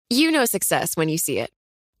You know success when you see it.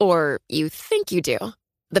 Or you think you do.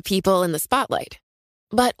 The people in the spotlight.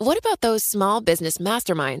 But what about those small business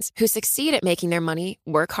masterminds who succeed at making their money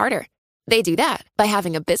work harder? They do that by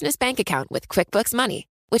having a business bank account with QuickBooks Money,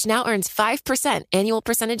 which now earns 5% annual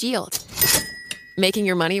percentage yield. Making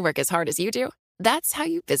your money work as hard as you do? That's how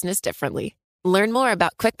you business differently. Learn more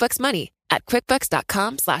about QuickBooks Money at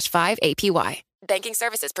quickbooks.com/5APY. Banking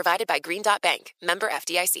services provided by Green Dot Bank. Member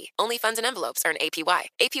FDIC. Only funds and envelopes earn APY.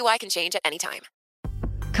 APY can change at any time.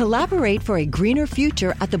 Collaborate for a greener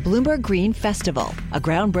future at the Bloomberg Green Festival, a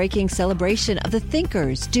groundbreaking celebration of the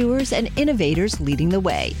thinkers, doers, and innovators leading the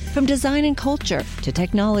way. From design and culture to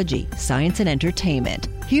technology, science, and entertainment.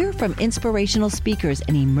 Hear from inspirational speakers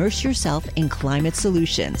and immerse yourself in climate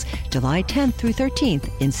solutions. July 10th through 13th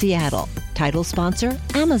in Seattle. Title sponsor,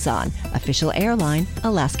 Amazon. Official airline,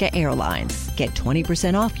 Alaska Airlines. Get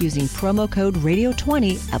 20% off using promo code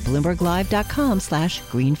radio20 at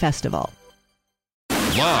BloombergLive.com/greenfestival.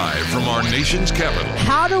 Live from our nation's capital.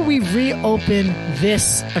 How do we reopen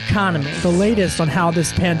this economy? The latest on how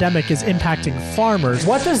this pandemic is impacting farmers.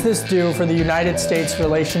 What does this do for the United States'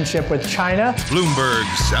 relationship with China? Bloomberg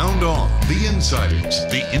Sound On. The insiders,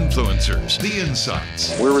 the influencers, the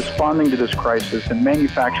insights. We're responding to this crisis, and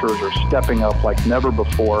manufacturers are stepping up like never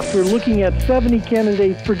before. We're looking at 70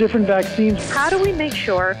 candidates for different vaccines. How do we make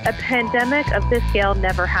sure a pandemic of this scale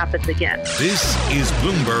never happens again? This is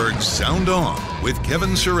Bloomberg Sound On with Kevin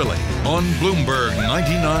Cirilli on Bloomberg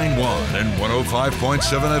 99.1 and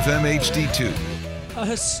 105.7 FM HD2. A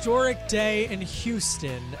historic day in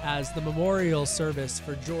Houston as the memorial service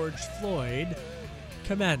for George Floyd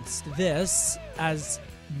commenced. This as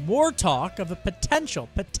more talk of a potential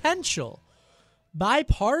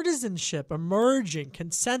bipartisanship emerging,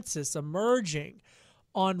 consensus emerging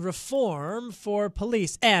on reform for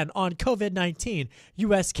police and on COVID-19.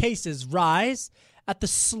 U.S. cases rise at the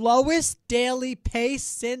slowest daily pace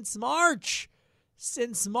since March,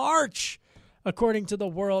 according to the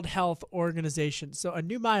World Health Organization. So a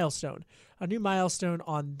new milestone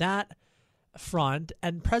on that front.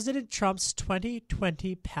 And President Trump's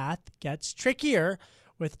 2020 path gets trickier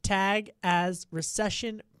with tag as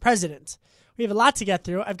recession president. We have a lot to get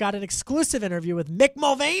through. I've got an exclusive interview with Mick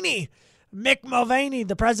Mulvaney. Mick Mulvaney,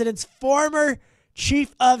 the president's former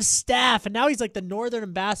chief of staff, and now he's like the Northern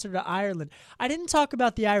ambassador to Ireland. I didn't talk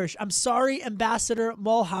about the Irish. I'm sorry, Ambassador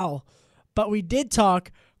Mulhall, but we did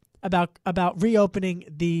talk about reopening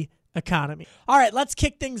the economy. All right, let's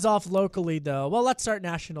kick things off locally, though. Well, let's start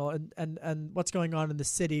national and what's going on in the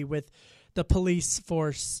city with the police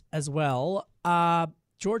force as well.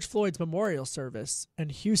 George Floyd's memorial service in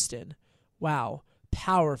Houston. Wow,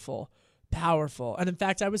 powerful. And in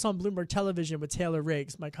fact, I was on Bloomberg Television with Taylor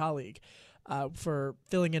Riggs, my colleague, for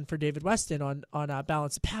filling in for David Weston on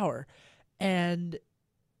Balance of Power. And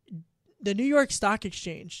the New York Stock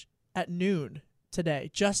Exchange at noon today,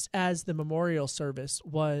 just as the memorial service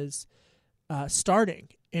was starting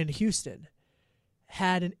in Houston,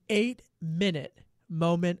 had an 8-minute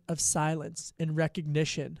moment of silence in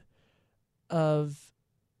recognition of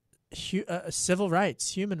civil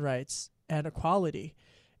rights, human rights, and equality,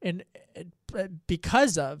 and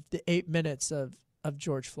because of the 8 minutes of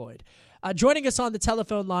George Floyd. Joining us on the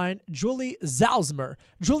telephone line, Julie Zalzmer.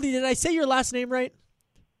 Julie, did I say your last name right?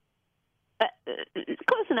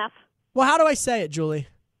 Close enough. Well, how do I say it, Julie?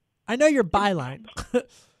 I know your byline.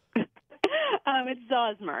 It's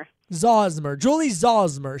Zalzmer. Zalzmer. Julie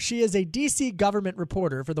Zalzmer. She is a D.C. government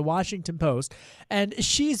reporter for the Washington Post, and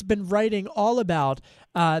she's been writing all about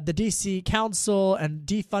the D.C. Council and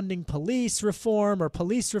defunding police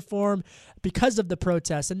reform because of the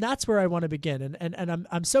protests, and that's where I want to begin. And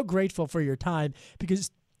I'm so grateful for your time because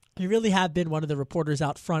you really have been one of the reporters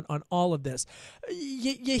out front on all of this.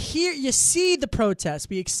 You see the protests.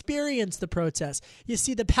 We experience the protests. You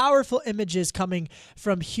see the powerful images coming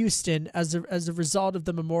from Houston as a result of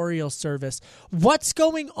the memorial service. What's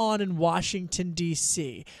going on in Washington,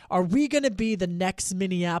 D.C.? Are we going to be the next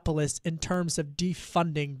Minneapolis in terms of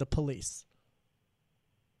defunding the police?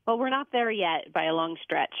 Well, we're not there yet by a long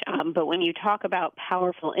stretch. But when you talk about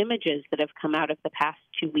powerful images that have come out of the past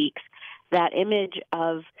 2 weeks, that image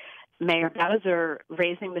of Mayor Bowser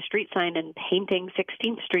raising the street sign and painting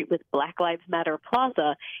 16th Street with Black Lives Matter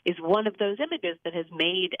Plaza is one of those images that has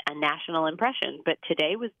made a national impression. But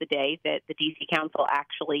today was the day that the D.C. Council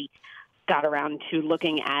actually got around to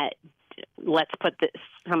looking at, let's put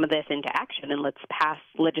some of this into action and let's pass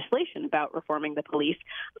legislation about reforming the police.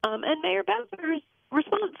 And Mayor Bowser's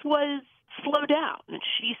response was slow down.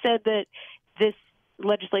 She said that this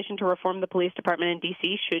legislation to reform the police department in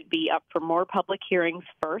D.C. should be up for more public hearings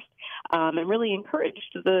first, and really encouraged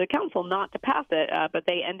the council not to pass it, but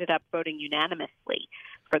they ended up voting unanimously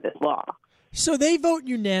for this law. So they vote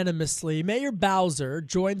unanimously. Mayor Bowser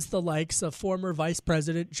joins the likes of former Vice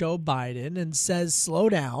President Joe Biden and says, slow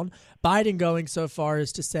down. Biden going so far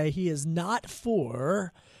as to say he is not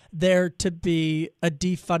for there to be a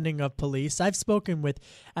defunding of police. I've spoken with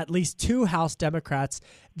at least 2 House Democrats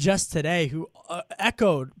just today who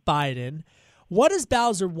echoed Biden. What does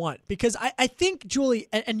Bowser want? Because I think, Julie,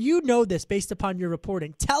 and you know this based upon your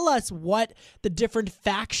reporting, tell us what the different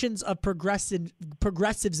factions of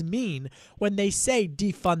progressives mean when they say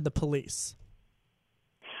defund the police.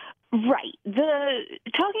 Right.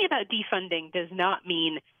 Talking about defunding does not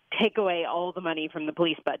mean take away all the money from the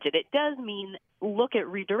police budget. It does mean look at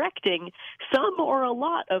redirecting some or a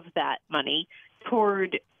lot of that money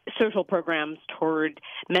toward social programs, toward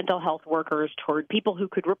mental health workers, toward people who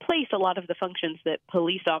could replace a lot of the functions that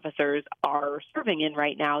police officers are serving in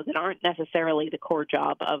right now that aren't necessarily the core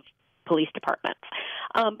job of police departments.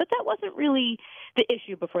 But that wasn't really the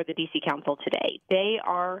issue before the D.C. Council today. They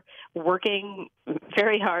are working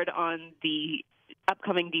very hard on the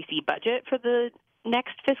upcoming D.C. budget for the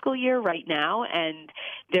next fiscal year right now, and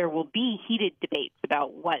there will be heated debates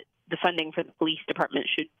about what the funding for the police department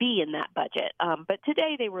should be in that budget. But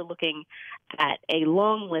today they were looking at a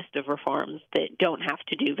long list of reforms that don't have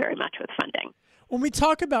to do very much with funding. When we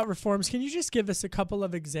talk about reforms, can you just give us a couple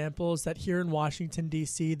of examples that here in Washington,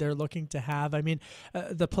 D.C., they're looking to have? I mean,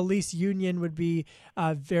 the police union would be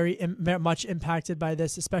very much impacted by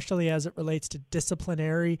this, especially as it relates to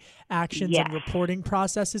disciplinary actions and reporting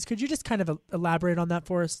processes. Could you just kind of elaborate on that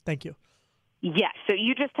for us? Thank you. Yes. So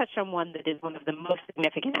you just touched on one that is one of the most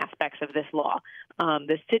significant aspects of this law.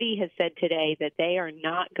 The city has said today that they are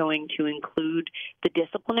not going to include the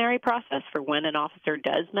disciplinary process for when an officer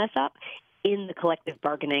does mess up in the collective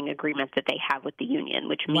bargaining agreement that they have with the union,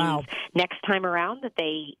 which means next time around that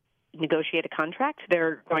they negotiate a contract,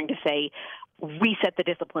 they're going to say, reset the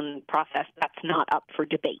discipline process. That's not up for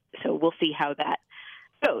debate. So we'll see how that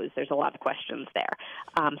goes. There's a lot of questions there.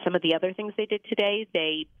 Some of the other things they did today,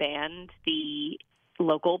 they banned the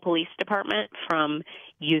local police department from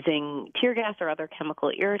using tear gas or other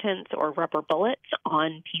chemical irritants or rubber bullets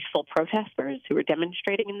on peaceful protesters who are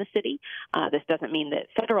demonstrating in the city. This doesn't mean that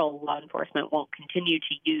federal law enforcement won't continue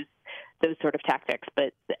to use those sort of tactics,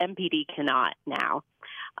 but the MPD cannot now.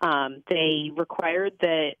 They required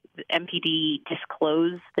that the MPD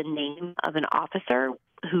disclose the name of an officer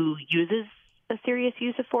who uses a serious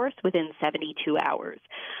use of force within 72 hours,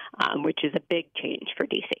 which is a big change for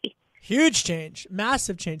D.C. Huge change,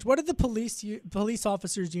 massive change. What have the police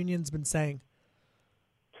officers' unions been saying?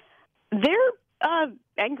 They're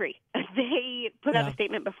angry. They put out a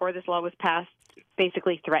statement before this law was passed,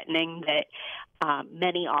 basically threatening that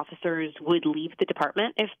many officers would leave the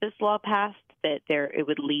department if this law passed, that it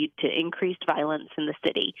would lead to increased violence in the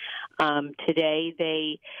city. Today,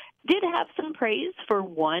 they did have some praise for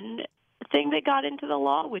one thing that got into the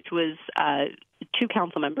law, which was 2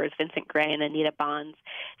 council members, Vincent Gray and Anita Bonds,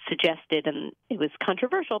 suggested, and it was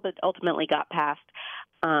controversial, but ultimately got passed,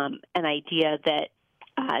 an idea that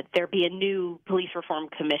there be a new police reform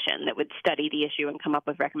commission that would study the issue and come up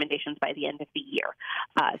with recommendations by the end of the year.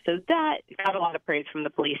 So that got a lot of praise from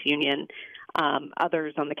the police union.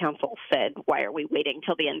 Others on the council said, why are we waiting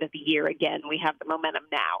till the end of the year again? We have the momentum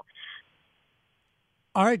now.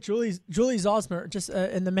 All right, Julie Zalzmer, just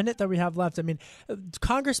in the minute that we have left, I mean,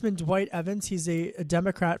 Congressman Dwight Evans, he's a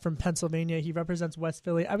Democrat from Pennsylvania. He represents West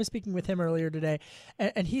Philly. I was speaking with him earlier today,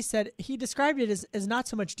 and he said he described it as not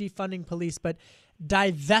so much defunding police, but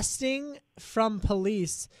divesting from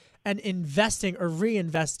police and investing or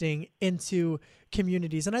reinvesting into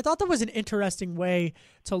communities. And I thought that was an interesting way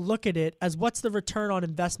to look at it, as what's the return on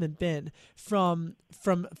investment been from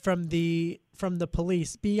the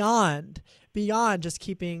police beyond just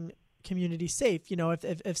keeping communities safe. You know,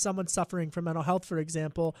 if someone's suffering from mental health, for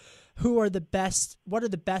example, what are the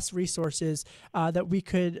best resources that we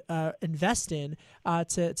could invest in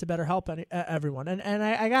to better help everyone? And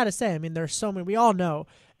I gotta say, I mean, there's so many, we all know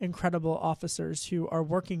incredible officers who are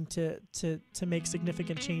working to make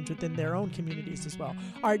significant change within their own communities as well.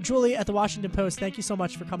 All right, Julie at the Washington Post, thank you so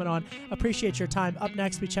much for coming on. Appreciate your time. Up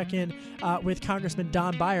next, we check in with Congressman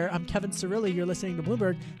Don Beyer. I'm Kevin Cirilli. You're listening to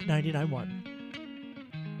Bloomberg 99.1.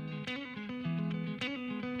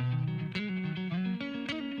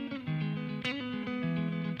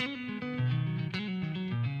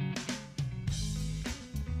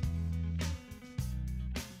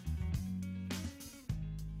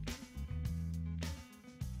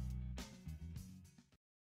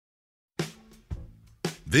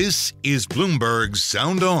 This is Bloomberg's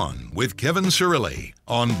Sound On with Kevin Cirilli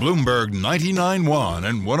on Bloomberg 99.1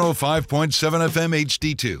 and 105.7 FM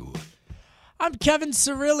HD2. I'm Kevin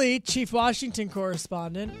Cirilli, Chief Washington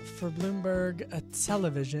Correspondent for Bloomberg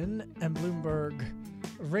Television and Bloomberg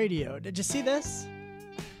Radio. Did you see this?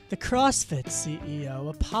 The CrossFit CEO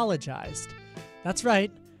apologized. That's right.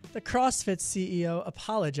 The CrossFit CEO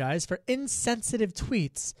apologized for insensitive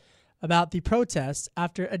tweets about the protests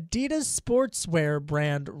after Adidas sportswear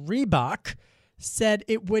brand Reebok said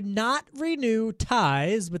it would not renew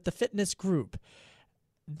ties with the fitness group.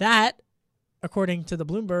 That, according to the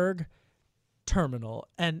Bloomberg Terminal.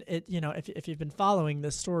 And it, if you've been following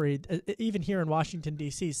this story, even here in Washington,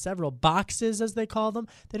 D.C., several boxes, as they call them,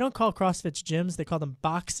 they don't call CrossFit's gyms, they call them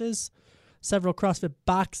boxes. Several CrossFit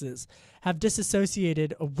boxes have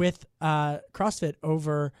disassociated with CrossFit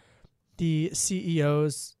over the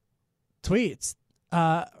CEO's tweets.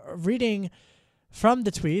 Reading from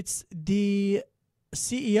the tweets, the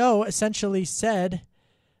CEO essentially said,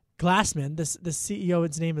 Glassman, the CEO,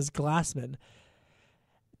 his name is Glassman,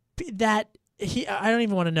 that I don't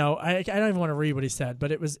even want to know. I don't even want to read what he said,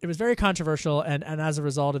 but it was very controversial, and as a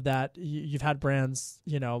result of that, you've had brands,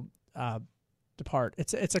 depart.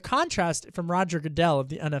 It's a contrast from Roger Goodell of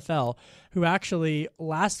the NFL, who actually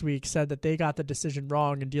last week said that they got the decision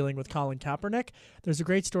wrong in dealing with Colin Kaepernick. There's a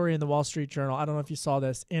great story in the Wall Street Journal. I don't know if you saw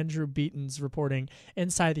this. Andrew Beaton's reporting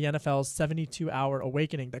inside the NFL's 72-hour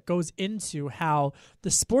awakening that goes into how the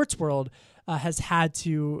sports world has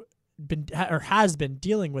been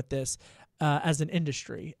dealing with this as an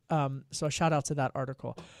industry. So a shout out to that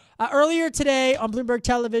article. Earlier today on Bloomberg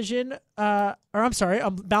Television, on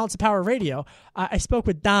Balance of Power Radio, I spoke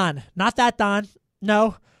with Don. Not that Don.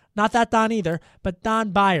 No, not that Don either, but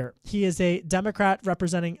Don Beyer. He is a Democrat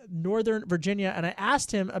representing Northern Virginia, and I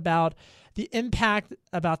asked him about the impact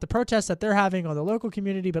about the protests that they're having on the local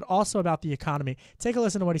community, but also about the economy. Take a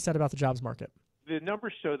listen to what he said about the jobs market. The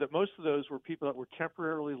numbers show that most of those were people that were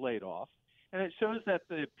temporarily laid off. And it shows that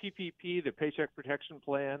the PPP, the Paycheck Protection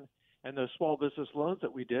Plan, and those small business loans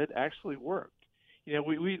that we did actually worked.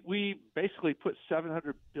 We basically put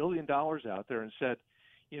 $700 billion out there and said,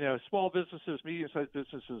 small businesses, medium-sized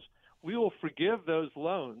businesses, we will forgive those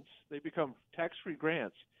loans. They become tax-free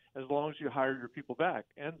grants as long as you hire your people back.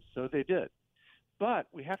 And so they did. But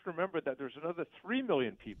we have to remember that there's another 3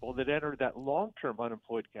 million people that entered that long-term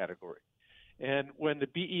unemployed category. And when the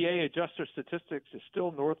BEA adjusts their statistics, it's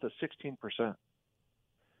still north of 16%.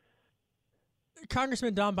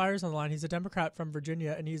 Congressman Don Byers on the line. He's a Democrat from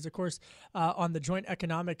Virginia, and he's, of course, on the Joint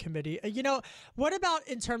Economic Committee. What about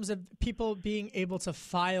in terms of people being able to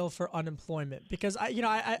file for unemployment? Because,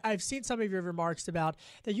 I've seen some of your remarks about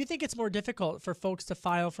that you think it's more difficult for folks to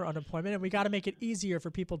file for unemployment, and we got to make it easier for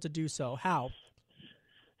people to do so. How?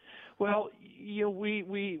 Well,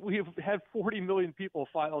 we've had 40 million people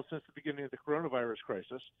file since the beginning of the coronavirus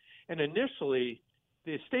crisis, and initially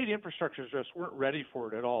the state infrastructures just weren't ready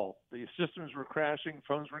for it at all. The systems were crashing,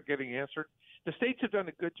 phones weren't getting answered. The states have done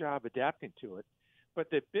a good job adapting to it, but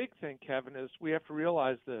the big thing, Kevin, is we have to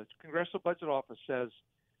realize the Congressional Budget Office says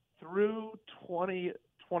through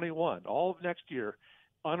 2021, all of next year,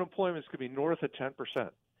 unemployment is going to be north of 10%.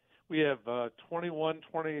 We have 20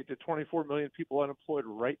 to 24 million people unemployed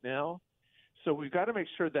right now. So we've got to make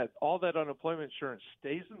sure that all that unemployment insurance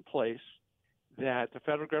stays in place, that the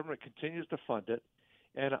federal government continues to fund it.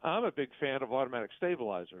 And I'm a big fan of automatic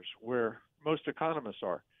stabilizers, where most economists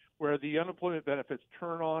are, where the unemployment benefits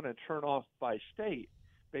turn on and turn off by state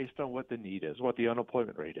based on what the need is, what the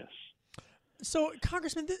unemployment rate is. So,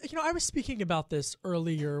 Congressman, I was speaking about this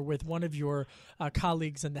earlier with one of your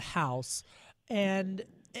colleagues in the House, and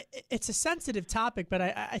it's a sensitive topic, but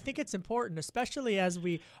I think it's important, especially as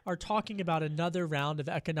we are talking about another round of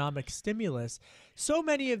economic stimulus. So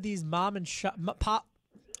many of these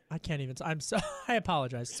I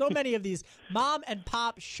apologize. So many of these mom and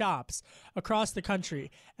pop shops across the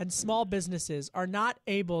country and small businesses are not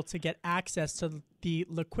able to get access to the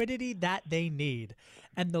liquidity that they need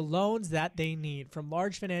and the loans that they need from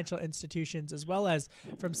large financial institutions, as well as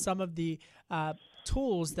from some of the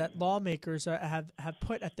tools that lawmakers have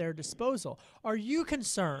put at their disposal. Are you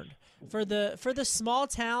concerned for the small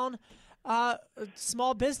town,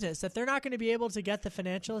 small business, that they're not going to be able to get the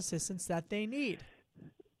financial assistance that they need?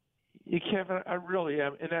 Yeah, Kevin, I really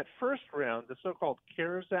am. In that first round, the so-called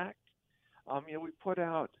CARES Act, we put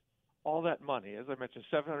out all that money, as I mentioned,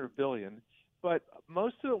 $700 billion, but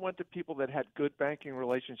most of it went to people that had good banking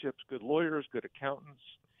relationships, good lawyers, good accountants.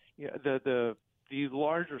 The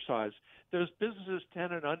larger size, those businesses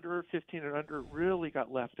 10 and under, 15 and under, really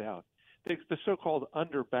got left out. The so-called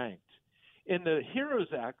underbanked. In the HEROES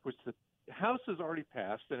Act, which the House has already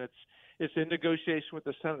passed, and it's in negotiation with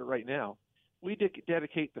the Senate right now. We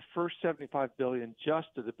dedicate the first $75 billion just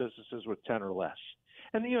to the businesses with 10 or less.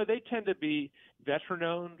 And, they tend to be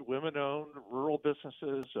veteran-owned, women-owned, rural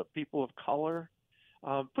businesses, people of color,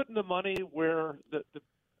 putting the money where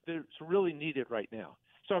it's really needed right now.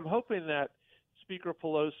 So I'm hoping that Speaker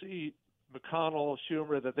Pelosi, McConnell,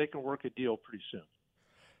 Schumer, that they can work a deal pretty soon.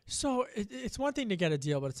 So it's one thing to get a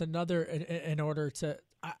deal, but it's another in order to,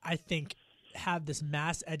 I think, have this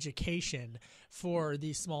mass education for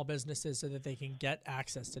these small businesses so that they can get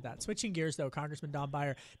access to that. Switching gears, though, Congressman Don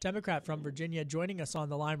Beyer, Democrat from Virginia, joining us on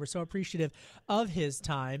the line. We're so appreciative of his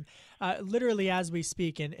time. Literally, as we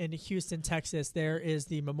speak, in Houston, Texas, there is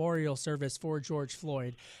the memorial service for George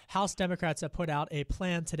Floyd. House Democrats have put out a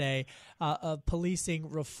plan today of policing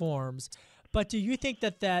reforms. But do you think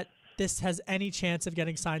that this has any chance of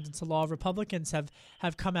getting signed into law? Republicans have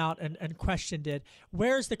come out and questioned it.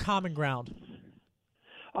 Where's the common ground?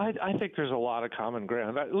 I think there's a lot of common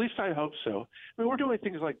ground. At least I hope so. I mean, we're doing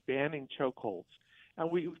things like banning chokeholds, and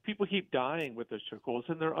people keep dying with those chokeholds,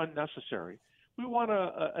 and they're unnecessary. We want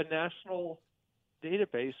a national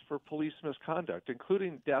database for police misconduct,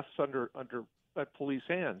 including deaths at police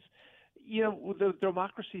hands. The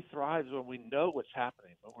democracy thrives when we know what's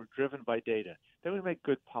happening, when we're driven by data. Then we make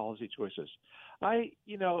good policy choices.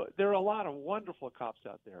 There are a lot of wonderful cops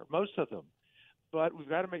out there, most of them, but we've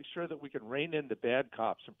got to make sure that we can rein in the bad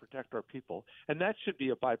cops and protect our people, and that should be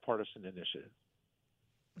a bipartisan initiative.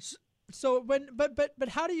 So, but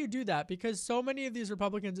how do you do that? Because so many of these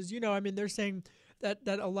Republicans, as you know, they're saying that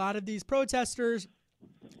a lot of these protesters,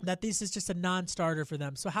 that this is just a non-starter for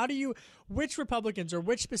them. So which Republicans, or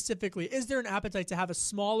which specifically, is there an appetite to have a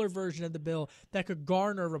smaller version of the bill that could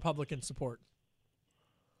garner Republican support?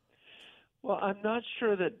 Well, I'm not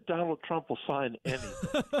sure that Donald Trump will sign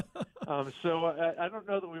anything. So I don't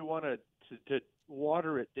know that we want to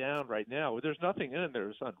water it down right now. There's nothing in there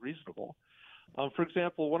that's unreasonable. For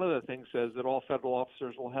example, one of the things says that all federal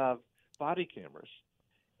officers will have body cameras.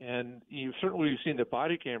 And you've certainly seen that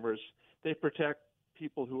body cameras, they protect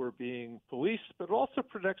people who are being policed, but it also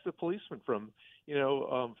protects the policeman from,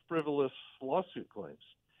 frivolous lawsuit claims.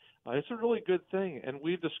 It's a really good thing, and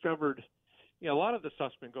we've discovered, a lot of this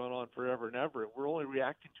stuff's been going on forever and ever, and we're only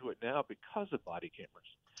reacting to it now because of body cameras.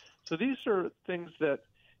 So these are things that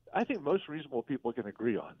I think most reasonable people can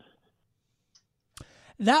agree on.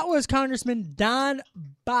 That was Congressman Don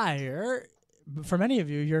Beyer. For many of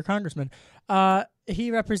you, you're a congressman.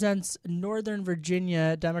 He represents Northern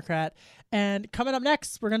Virginia, Democrat. And coming up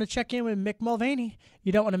next, we're going to check in with Mick Mulvaney.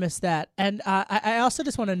 You don't want to miss that. And I also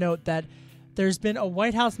just want to note that there's been a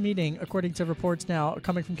White House meeting, according to reports now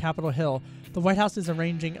coming from Capitol Hill. The White House is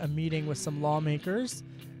arranging a meeting with some lawmakers,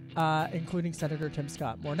 including Senator Tim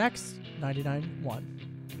Scott. More next, 99.1.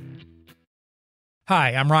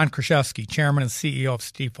 Hi, I'm Ron Kraszewski, Chairman and CEO of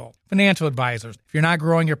Stifel. Financial advisors, if you're not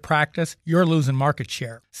growing your practice, you're losing market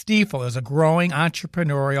share. Stifel is a growing,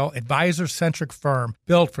 entrepreneurial, advisor-centric firm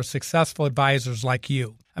built for successful advisors like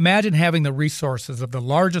you. Imagine having the resources of the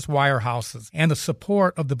largest wirehouses and the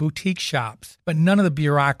support of the boutique shops, but none of the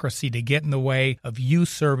bureaucracy to get in the way of you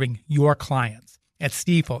serving your clients. At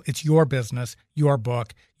Stifel, it's your business, your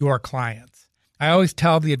book, your clients. I always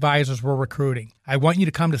tell the advisors we're recruiting, I want you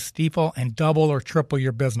to come to Stifel and double or triple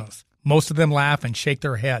your business. Most of them laugh and shake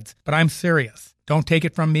their heads, but I'm serious. Don't take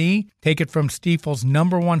it from me. Take it from Stifel's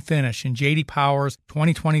 #1 finish in J.D. Power's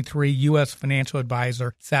 2023 U.S. Financial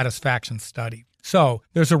Advisor Satisfaction Study. So,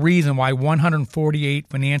 there's a reason why 148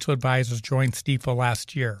 financial advisors joined Stifel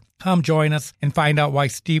last year. Come join us and find out why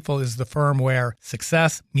Stifel is the firm where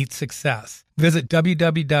success meets success. Visit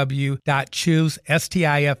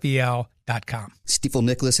www.choosestifel.com. Stifel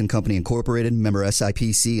Nicholas and Company Incorporated, member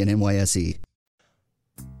SIPC and NYSE.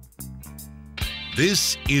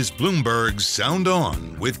 This is Bloomberg Sound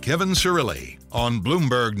On with Kevin Cirilli on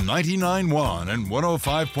Bloomberg 99.1 and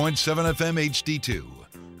 105.7 FM HD2.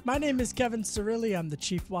 My name is Kevin Cirilli. I'm the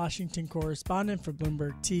chief Washington correspondent for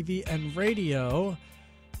Bloomberg TV and radio,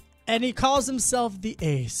 and he calls himself the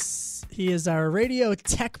Ace. He is our radio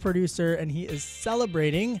tech producer, and he is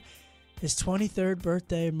celebrating his 23rd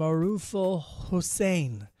birthday, Maruful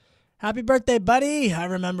Hussein. Happy birthday, buddy. I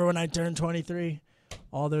remember when I turned 23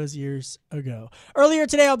 all those years ago. Earlier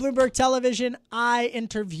today on Bloomberg Television, I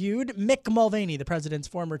interviewed Mick Mulvaney, the president's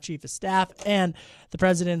former chief of staff and the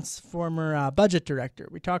president's former budget director.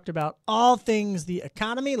 We talked about all things the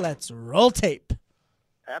economy. Let's roll tape.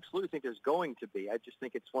 I absolutely think there's going to be. I just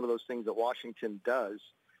think it's one of those things that Washington does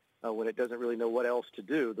when it doesn't really know what else to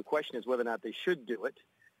do. The question is whether or not they should do it.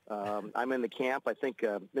 I'm in the camp. I think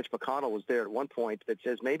Mitch McConnell was there at one point that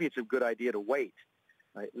says maybe it's a good idea to wait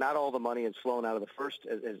Not all the money has flown out of the first,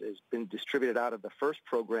 has been distributed out of the first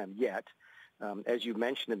program yet. As you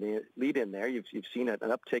mentioned in the lead in there, you've seen an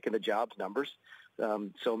uptick in the jobs numbers.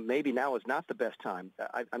 So maybe now is not the best time.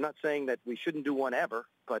 I'm not saying that we shouldn't do one ever,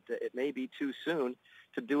 but it may be too soon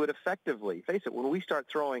to do it effectively. Face it, when we start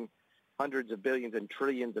throwing hundreds of billions and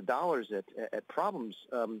trillions of dollars at problems,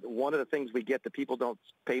 one of the things we get that people don't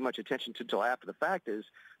pay much attention to until after the fact is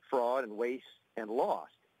fraud and waste and loss.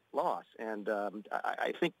 And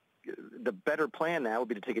I think the better plan now would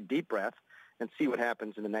be to take a deep breath and see what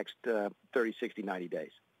happens in the next 30, 60, 90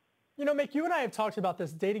 days. You know, Mick, you and I have talked about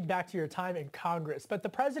this dating back to your time in Congress, but the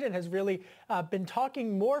president has really been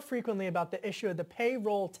talking more frequently about the issue of the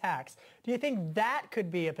payroll tax. Do you think that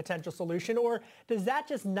could be a potential solution, or does that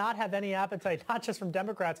just not have any appetite, not just from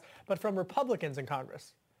Democrats, but from Republicans in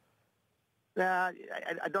Congress? I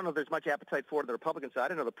don't know if there's much appetite for it on the Republican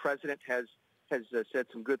side. I know the president has said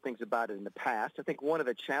some good things about it in the past. I think one of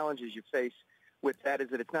the challenges you face with that is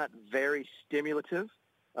that it's not very stimulative.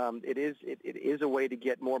 It is a way to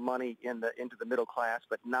get more money into the middle class,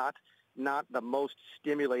 but not the most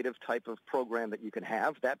stimulative type of program that you can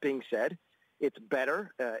have. That being said, it's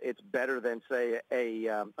better. It's better than, say,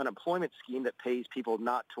 an unemployment scheme that pays people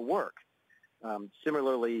not to work.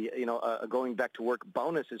 Similarly, a going back to work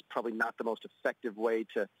bonus is probably not the most effective way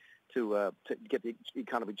to get the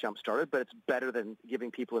economy jump-started, but it's better than giving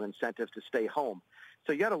people an incentive to stay home.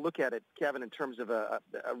 So you got to look at it, Kevin, in terms of on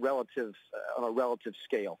a relative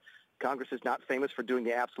scale. Congress is not famous for doing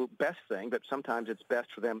the absolute best thing, but sometimes it's best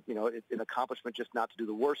for them, an accomplishment just not to do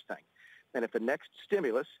the worst thing. And if the next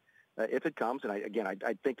stimulus, if it comes, and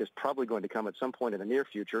I think there's probably going to come at some point in the near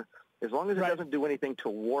future, as long as it doesn't do anything to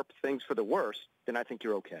warp things for the worse, then I think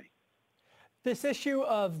you're okay. This issue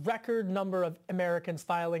of record number of Americans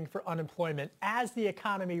filing for unemployment as the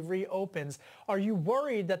economy reopens, are you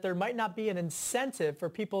worried that there might not be an incentive for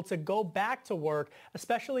people to go back to work,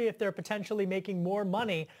 especially if they're potentially making more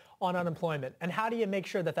money on unemployment? And how do you make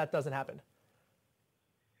sure that that doesn't happen?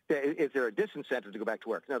 Is there a disincentive to go back to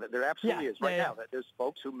work? No, there absolutely is right now. That there's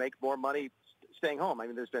folks who make more money staying home. I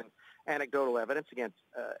mean, there's been anecdotal evidence. Again,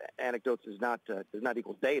 anecdotes does not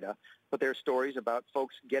equal data, but there are stories about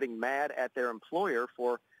folks getting mad at their employer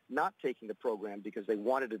for not taking the program because they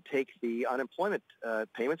wanted to take the unemployment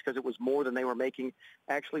payments because it was more than they were making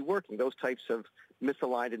actually working. Those types of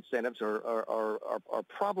misaligned incentives are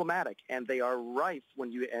problematic, and they are rife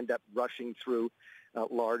when you end up rushing through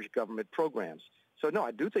large government programs. So, no,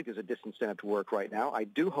 I do think there's a disincentive to work right now. I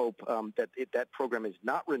do hope that program is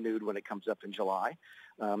not renewed when it comes up in July.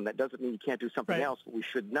 That doesn't mean you can't do something else, but we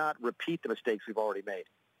should not repeat the mistakes we've already made.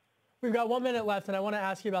 We've got 1 minute left, and I want to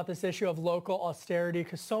ask you about this issue of local austerity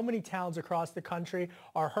because so many towns across the country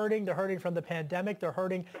are hurting. They're hurting from the pandemic. They're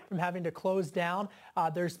hurting from having to close down.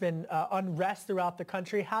 There's been unrest throughout the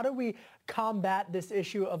country. How do we combat this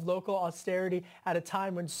issue of local austerity at a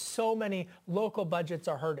time when so many local budgets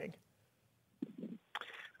are hurting?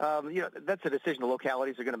 That's a decision the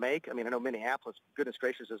localities are going to make. I mean, I know Minneapolis, goodness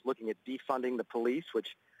gracious, is looking at defunding the police, which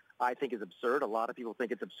I think is absurd. A lot of people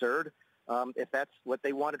think it's absurd. If that's what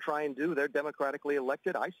they want to try and do, they're democratically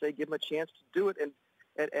elected. I say give them a chance to do it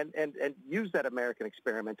and use that American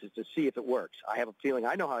experiment to see if it works. I have a feeling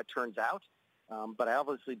I know how it turns out, but I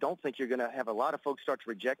obviously don't think you're going to have a lot of folks start to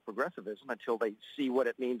reject progressivism until they see what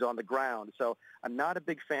it means on the ground. So I'm not a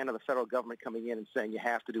big fan of the federal government coming in and saying you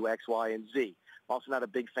have to do X, Y, and Z. I'm also not a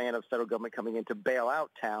big fan of the federal government coming in to bail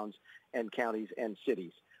out towns and counties and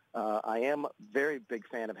cities. I am a very big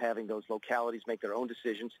fan of having those localities make their own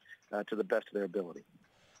decisions to the best of their ability.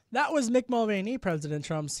 That was Mick Mulvaney, President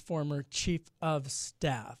Trump's former chief of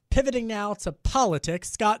staff. Pivoting now to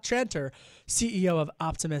politics, Scott Tranter, CEO of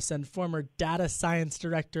Optimus and former data science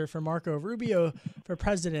director for Marco Rubio for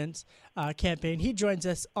president campaign. He joins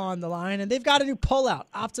us on the line, and they've got a new poll out.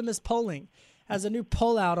 Optimus Polling has a new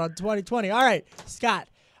poll out on 2020. All right, Scott,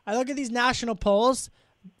 I look at these national polls.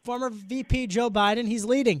 Former VP Joe Biden, he's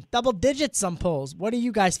leading double digits on polls. What do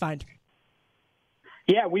you guys find?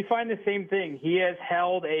 Yeah, we find the same thing. He has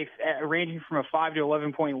held ranging from a 5 to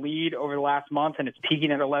 11 point lead over the last month, and it's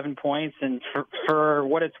peaking at 11 points. And for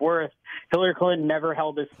what it's worth, Hillary Clinton never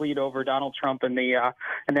held this lead over Donald Trump in the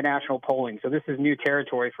national polling. So this is new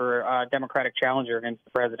territory for a Democratic challenger against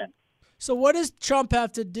the president. So what does Trump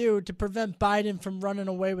have to do to prevent Biden from running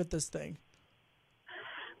away with this thing?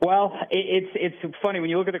 Well, it's funny. When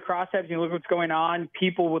you look at the crosstabs and you look at what's going on,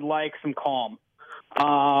 people would like some calm.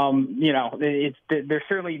 They're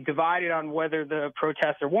certainly divided on whether the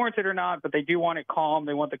protests are warranted or not, but they do want it calm.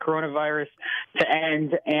 They want the coronavirus to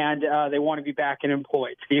end, and they want to be back and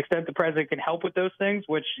employed. To the extent the president can help with those things,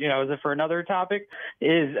 which, is for another topic,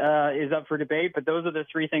 is up for debate. But those are the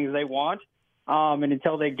three things they want. And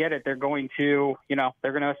until they get it, they're going to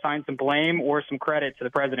assign some blame or some credit to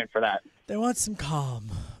the president for that. They want some calm.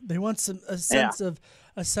 They want a sense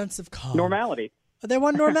of calm. Normality. They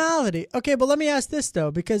want normality. Okay, but let me ask this,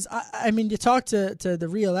 though, because, you talk to the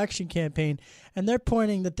re-election campaign, and they're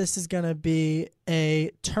pointing that this is going to be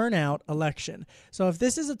a turnout election. So if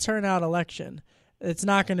this is a turnout election, it's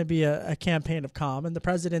not going to be a campaign of calm, and the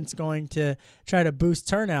president's going to try to boost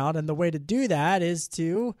turnout, and the way to do that is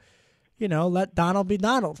to, let Donald be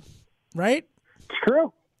Donald, right?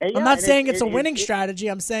 True. I'm not saying it's a winning strategy.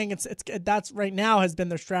 I'm saying that's right now has been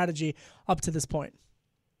their strategy up to this point.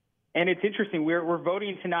 And it's interesting. We're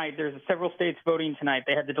voting tonight. There's several states voting tonight.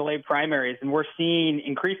 They had the delayed primaries, and we're seeing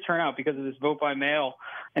increased turnout because of this vote by mail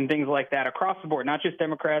and things like that across the board, not just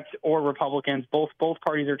Democrats or Republicans. Both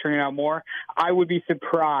parties are turning out more. I would be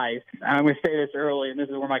surprised, and I'm going to say this early, and this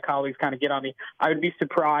is where my colleagues kind of get on me, I would be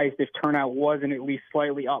surprised if turnout wasn't at least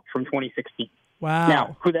slightly up from 2016. Wow.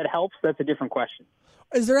 Now, who that helps, that's a different question.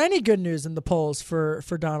 Is there any good news in the polls for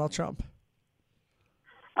Donald Trump?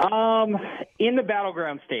 In the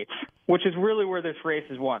battleground states, which is really where this race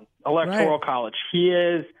is won, Electoral College.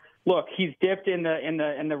 He's dipped in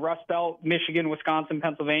the Rust Belt, Michigan, Wisconsin,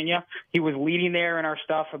 Pennsylvania. He was leading there in our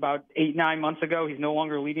stuff about 8-9 months ago. He's no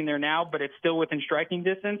longer leading there now, but it's still within striking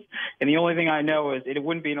distance. And the only thing I know is it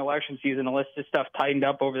wouldn't be an election season unless this stuff tightened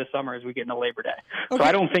up over the summer as we get into Labor Day. Okay. So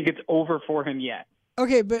I don't think it's over for him yet.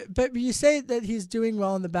 Okay, but you say that he's doing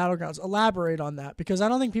well in the battlegrounds. Elaborate on that, because I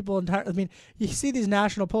don't think people you see these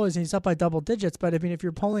national polls and he's up by double digits, but if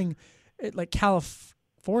you're polling like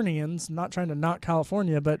Californians, I'm not trying to knock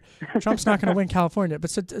California, but Trump's not going to win California. But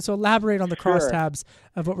so elaborate on the crosstabs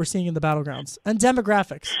of what we're seeing in the battlegrounds and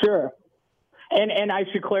demographics. Sure. And I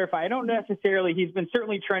should clarify, I don't necessarily, he's been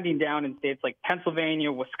certainly trending down in states like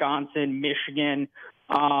Pennsylvania, Wisconsin, Michigan,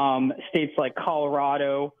 states like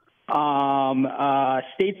Colorado,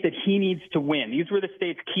 states that he needs to win. These were the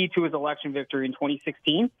states key to his election victory in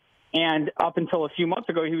 2016. And up until a few months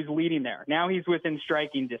ago, he was leading there. Now he's within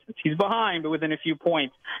striking distance. He's behind, but within a few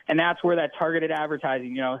points. And that's where that targeted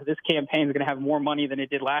advertising, this campaign is going to have more money than it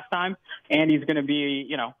did last time. And he's going to be,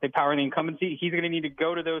 they power the incumbency. He's going to need to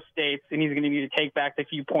go to those states, and he's going to need to take back the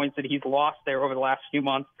few points that he's lost there over the last few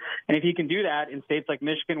months. And if he can do that in states like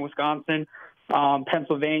Michigan, Wisconsin,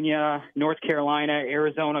 Pennsylvania, North Carolina,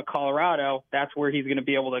 Arizona, Colorado, that's where he's going to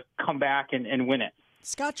be able to come back and win it.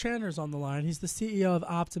 Scott Tranter's on the line. He's the CEO of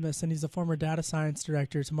Optimus, and he's a former data science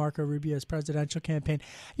director to Marco Rubio's presidential campaign.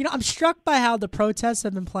 I'm struck by how the protests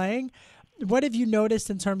have been playing. What have you noticed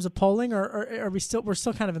in terms of polling, or are we're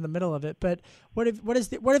still kind of in the middle of it? But what have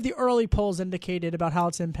the early polls indicated about how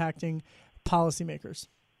it's impacting policymakers?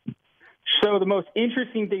 So the most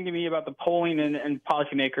interesting thing to me about the polling and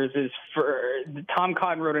policymakers is Tom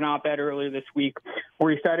Cotton wrote an op-ed earlier this week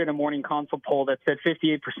where he cited a Morning Consult poll that said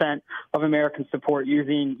 58% of Americans support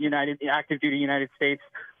using active duty United States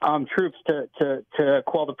troops to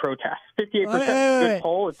quell the protests. 58% good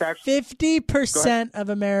poll. It's actually 50% of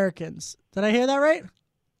Americans. Did I hear that right?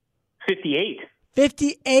 58.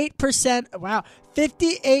 58%. Wow.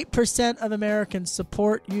 58% of Americans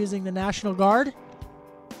support using the National Guard.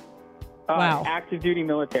 Wow. Active duty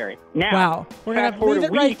military. Now, wow. We're going to leave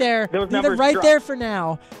it right there. Leave it right there for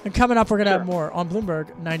now. And coming up, we're going to have more on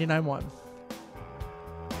Bloomberg 99.1.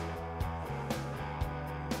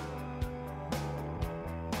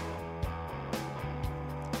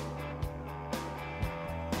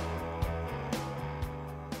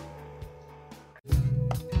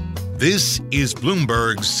 This is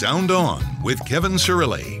Bloomberg Sound On with Kevin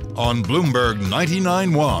Cirilli on Bloomberg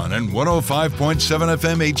 99.1 and 105.7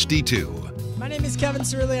 FM HD2. My name is Kevin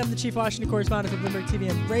Cirilli. I'm the chief Washington correspondent for Bloomberg TV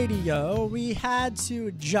and Radio. We had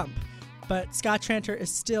to jump, but Scott Tranter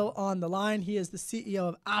is still on the line. He is the CEO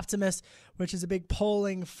of Optimus, which is a big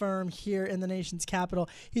polling firm here in the nation's capital.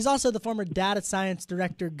 He's also the former data science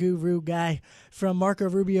director guru guy from Marco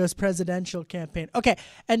Rubio's presidential campaign. Okay,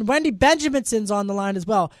 and Wendy Benjaminson's on the line as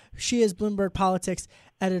well. She is Bloomberg Politics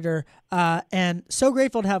editor, and so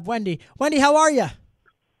grateful to have Wendy. Wendy, how are you?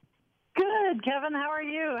 Good, Kevin. How are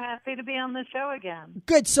you? Happy to be on the show again.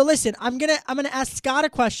 Good. So listen, I'm gonna ask Scott a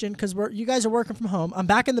question because you guys are working from home. I'm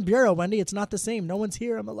back in the bureau, Wendy. It's not the same. No one's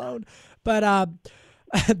here. I'm alone. But I'm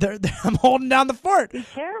holding down the fort. Be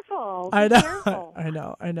careful. I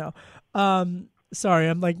know. Sorry,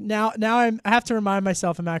 I'm like now I have to remind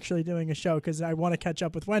myself I'm actually doing a show because I want to catch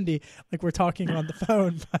up with Wendy like we're talking on the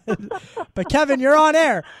phone. But Kevin, you're on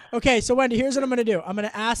air. Okay, so Wendy, here's what I'm going to do. I'm going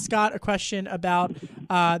to ask Scott a question about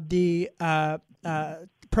the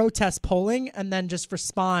protest polling and then just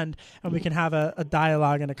respond and we can have a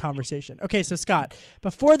dialogue and a conversation. Okay, so Scott,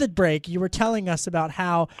 before the break, you were telling us about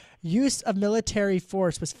how use of military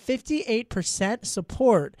force was 58%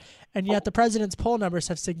 support, and yet the president's poll numbers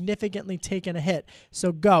have significantly taken a hit.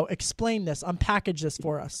 So go, explain this, unpackage this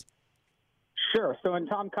for us. Sure. So in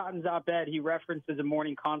Tom Cotton's op-ed, he references a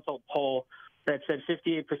Morning Consult poll that said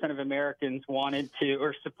 58% of Americans wanted to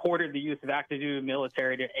or supported the use of active duty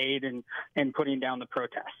military to aid in putting down the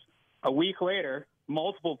protests. A week later,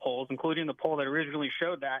 multiple polls, including the poll that originally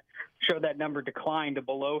showed that number declined to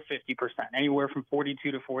below 50%, anywhere from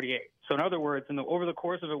 42 to 48. So in other words, over the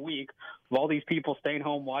course of a week, of all these people staying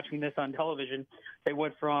home watching this on television, they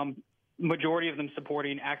went from majority of them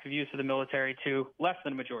supporting active use of the military to less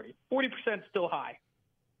than a majority. 40% still high.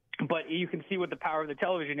 But you can see what the power of the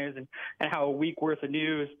television is and how a week worth of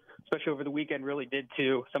news, especially over the weekend, really did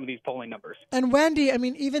to some of these polling numbers. And Wendy, I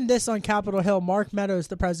mean, even this on Capitol Hill, Mark Meadows,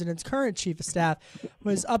 the president's current chief of staff,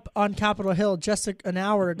 was up on Capitol Hill just an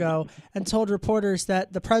hour ago and told reporters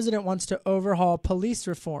that the president wants to overhaul police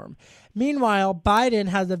reform. Meanwhile, Biden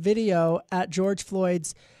has a video at George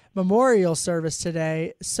Floyd's memorial service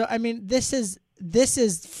today. So, I mean, this is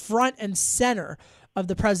front and center of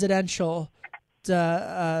the presidential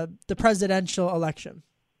election.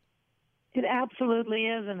 It absolutely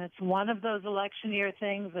is, and it's one of those election year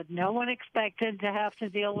things that no one expected to have to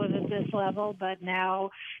deal with at this level, but now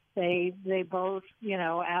they both,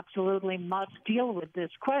 absolutely must deal with this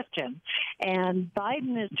question. And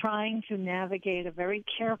Biden is trying to navigate a very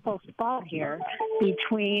careful spot here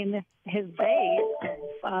between his base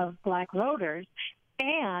of black voters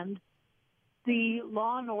and the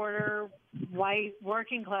law and order, white,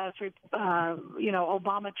 working class,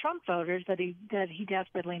 Obama-Trump voters that he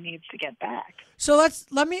desperately needs to get back. So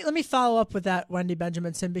let me follow up with that, Wendy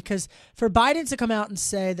Benjaminson, because for Biden to come out and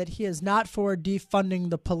say that he is not for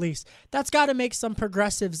defunding the police, that's got to make some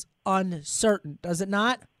progressives uncertain, does it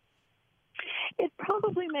not? It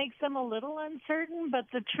probably makes them a little uncertain, but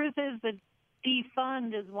the truth is that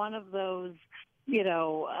defund is one of those,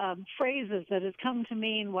 phrases that has come to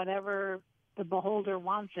mean whatever the beholder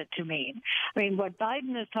wants it to mean. I mean, what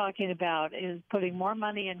Biden is talking about is putting more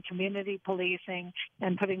money in community policing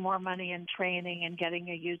and putting more money in training and getting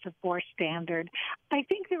a use of force standard. I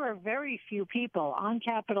think there are very few people on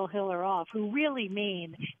Capitol Hill or off who really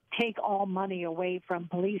mean take all money away from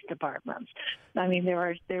police departments. I mean,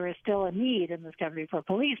 there is still a need in this country for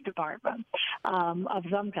police departments of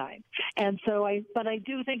some kind. And so but I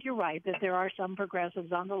do think you're right that there are some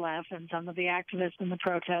progressives on the left and some of the activists in the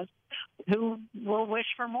protests who will wish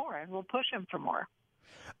for more and will push him for more.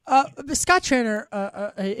 Scott Traynor,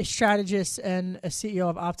 a strategist and a CEO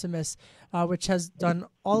of Optimus, which has done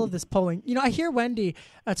all of this polling. I hear Wendy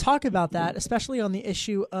talk about that, especially on the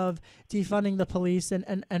issue of defunding the police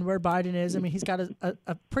and where Biden is. I mean, he's got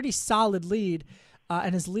a pretty solid lead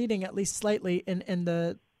and is leading at least slightly in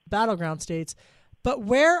the battleground states. But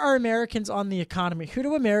where are Americans on the economy? Who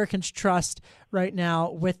do Americans trust right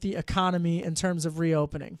now with the economy in terms of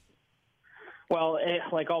reopening? Well,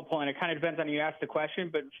 like all polling, it kind of depends on who you ask the question,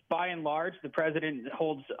 but by and large, the president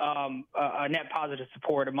holds a net positive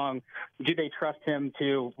support among do they trust him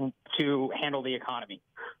to handle the economy.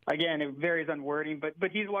 Again, it varies on wording,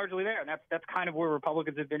 but he's largely there, and that's kind of where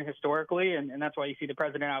Republicans have been historically, and that's why you see the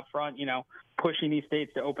president out front, pushing these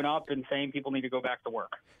states to open up and saying people need to go back to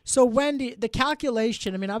work. So, Wendy, the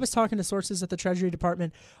calculation, I mean, I was talking to sources at the Treasury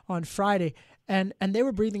Department on Friday, and they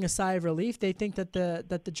were breathing a sigh of relief. They think that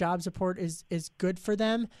the jobs report is good for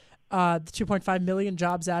them. The 2.5 million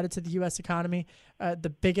jobs added to the U.S. economy, the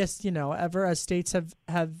biggest, ever, as states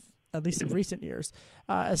have at least in recent years,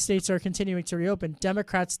 as states are continuing to reopen.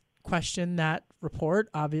 Democrats question that report,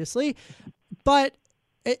 obviously. But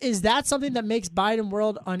is that something that makes Biden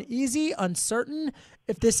world uneasy, uncertain,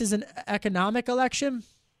 if this is an economic election?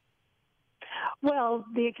 Well,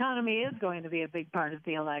 the economy is going to be a big part of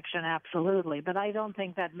the election, absolutely. But I don't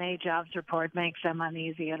think that May jobs report makes them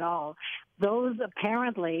uneasy at all. Those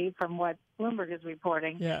apparently, from what Bloomberg is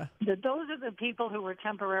reporting, that those are the people who were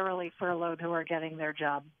temporarily furloughed who are getting their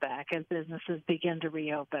jobs back as businesses begin to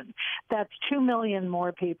reopen. That's 2 million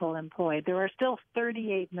more people employed. There are still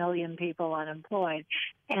 38 million people unemployed.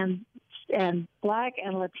 And Black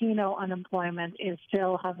and Latino unemployment is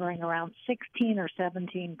still hovering around 16 or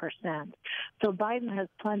 17%. So Biden has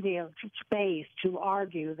plenty of space to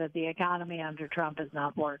argue that the economy under Trump is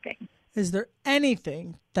not working. is there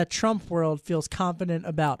anything that Trump world feels confident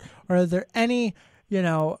about? Or are there any,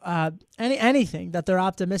 anything that they're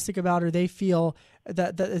optimistic about or they feel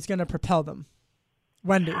that is going to propel them?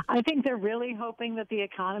 Wendy. I think they're really hoping that the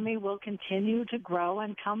economy will continue to grow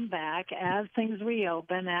and come back as things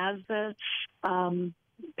reopen, as the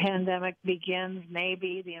pandemic begins,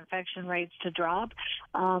 maybe the infection rates to drop.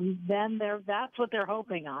 Then that's what they're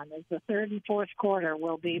hoping on, is the third and fourth quarter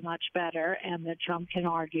will be much better, and that Trump can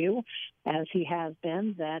argue, as he has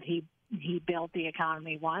been, that he built the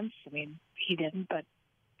economy once. I mean, he didn't, but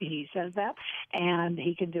he says that, and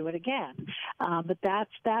he can do it again. But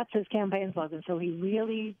that's his campaign slogan. So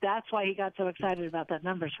that's why he got so excited about that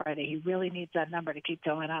numbers Friday. He really needs that number to keep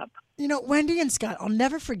going up. Wendy and Scott, I'll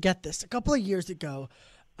never forget this. A couple of years ago,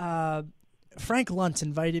 Frank Luntz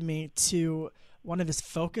invited me to one of his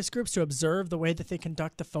focus groups to observe the way that they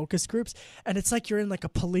conduct the focus groups. And it's like you're in like a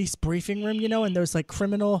police briefing room, in those like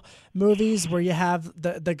criminal movies where you have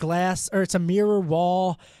the glass, or it's a mirror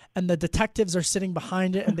wall, and the detectives are sitting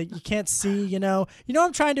behind it and you can't see, You know what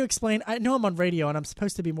I'm trying to explain? I know I'm on radio and I'm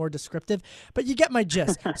supposed to be more descriptive, but you get my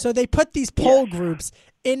gist. So they put these poll groups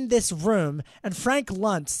in this room, and Frank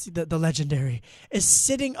Luntz, the legendary, is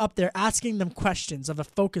sitting up there asking them questions of a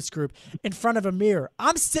focus group in front of a mirror.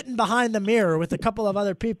 I'm sitting behind the mirror with a couple of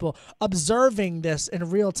other people observing this in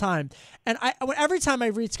real time. And every time I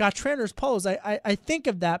read Scott Tranter's polls, I think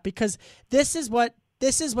of that, because this is what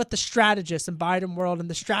the strategists in Biden world and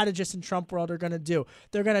the strategists in Trump world are going to do.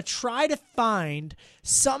 They're going to try to find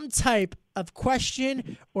some type of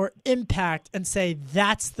question or impact and say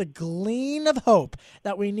that's the gleam of hope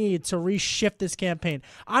that we need to reshift this campaign.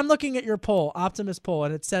 I'm looking at your poll, Optimist poll,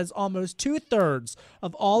 and it says almost 2/3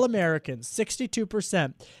 of all Americans,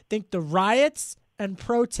 62%, think the riots and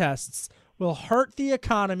protests will hurt the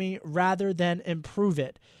economy rather than improve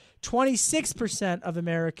it. 26% of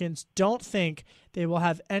Americans don't think they will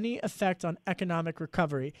have any effect on economic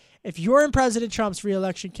recovery. If you're in President Trump's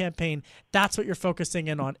reelection campaign, that's what you're focusing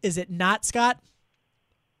in on. Is it not, Scott?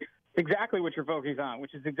 Exactly what you're focusing on,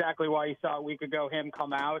 which is exactly why you saw a week ago him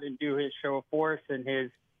come out and do his show of force and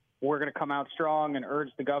his we're going to come out strong and urge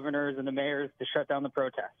the governors and the mayors to shut down the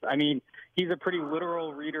protests. I mean, he's a pretty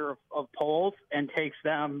literal reader of polls and takes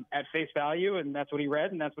them at face value, and that's what he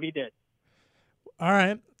read and that's what he did. All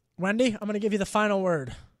right. Wendy, I'm going to give you the final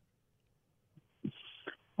word.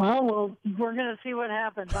 Well, we're going to see what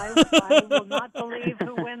happens. I will not believe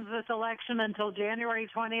who wins this election until January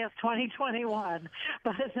 20th, 2021.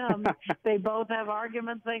 But they both have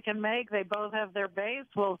arguments they can make. They both have their base.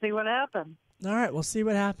 We'll see what happens. All right, we'll see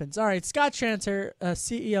what happens. All right, Scott Tranter,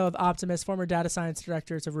 CEO of Optimist, former data science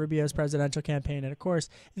director of Rubio's presidential campaign, and, of course,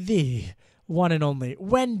 the one and only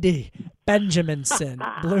Wendy Benjaminson,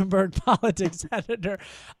 Bloomberg politics editor.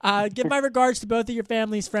 Give my regards to both of your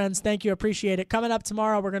families, friends. Thank you. Appreciate it. Coming up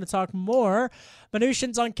tomorrow, we're going to talk more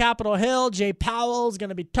Mnuchin's on Capitol Hill. Jay Powell's going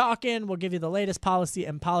to be talking. We'll give you the latest policy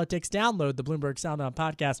and politics. Download the Bloomberg Sound On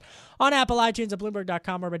podcast on Apple, iTunes, and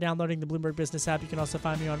Bloomberg.com, or by downloading the Bloomberg Business app. You can also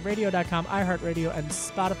find me on radio.com, iHeartRadio, and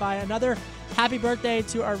Spotify. Another happy birthday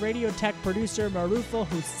to our radio tech producer, Marufal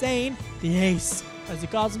Hussein, the ace, as he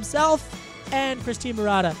calls himself, and Christine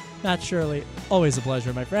Murata, Matt Shirley. Always a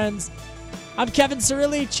pleasure, my friends. I'm Kevin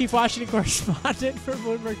Cirilli, Chief Washington Correspondent for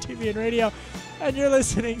Bloomberg TV and Radio, and you're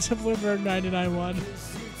listening to Bloomberg 99.1.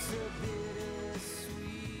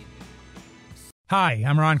 Hi,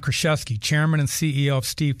 I'm Ron Kraszewski, Chairman and CEO of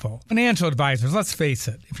Stifel. Financial advisors, let's face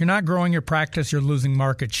it, if you're not growing your practice, you're losing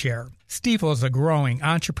market share. Stifel is a growing,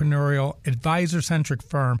 entrepreneurial, advisor-centric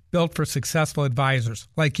firm built for successful advisors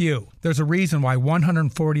like you. There's a reason why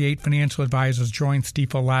 148 financial advisors joined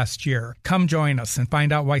Stifel last year. Come join us and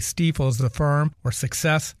find out why Stifel is the firm where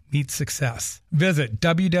success meets success. Visit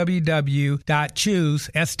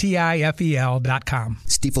www.choosestifel.com.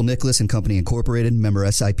 Stifel Nicholas and Company Incorporated, member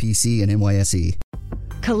SIPC and NYSE.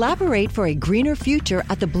 Collaborate for a greener future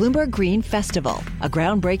at the Bloomberg Green Festival, a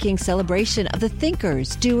groundbreaking celebration of the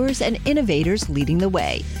thinkers, doers, and innovators leading the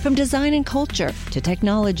way. From design and culture to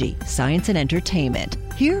technology, science, and entertainment.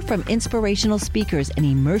 Hear from inspirational speakers and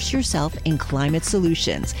immerse yourself in climate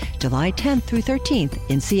solutions. July 10th through 13th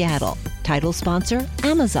in Seattle. Title sponsor,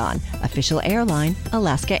 Amazon. Official airline,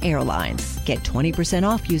 Alaska Airlines. Get 20%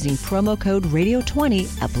 off using promo code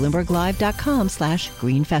RADIO20 at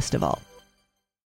BloombergLive.com/Green Festival.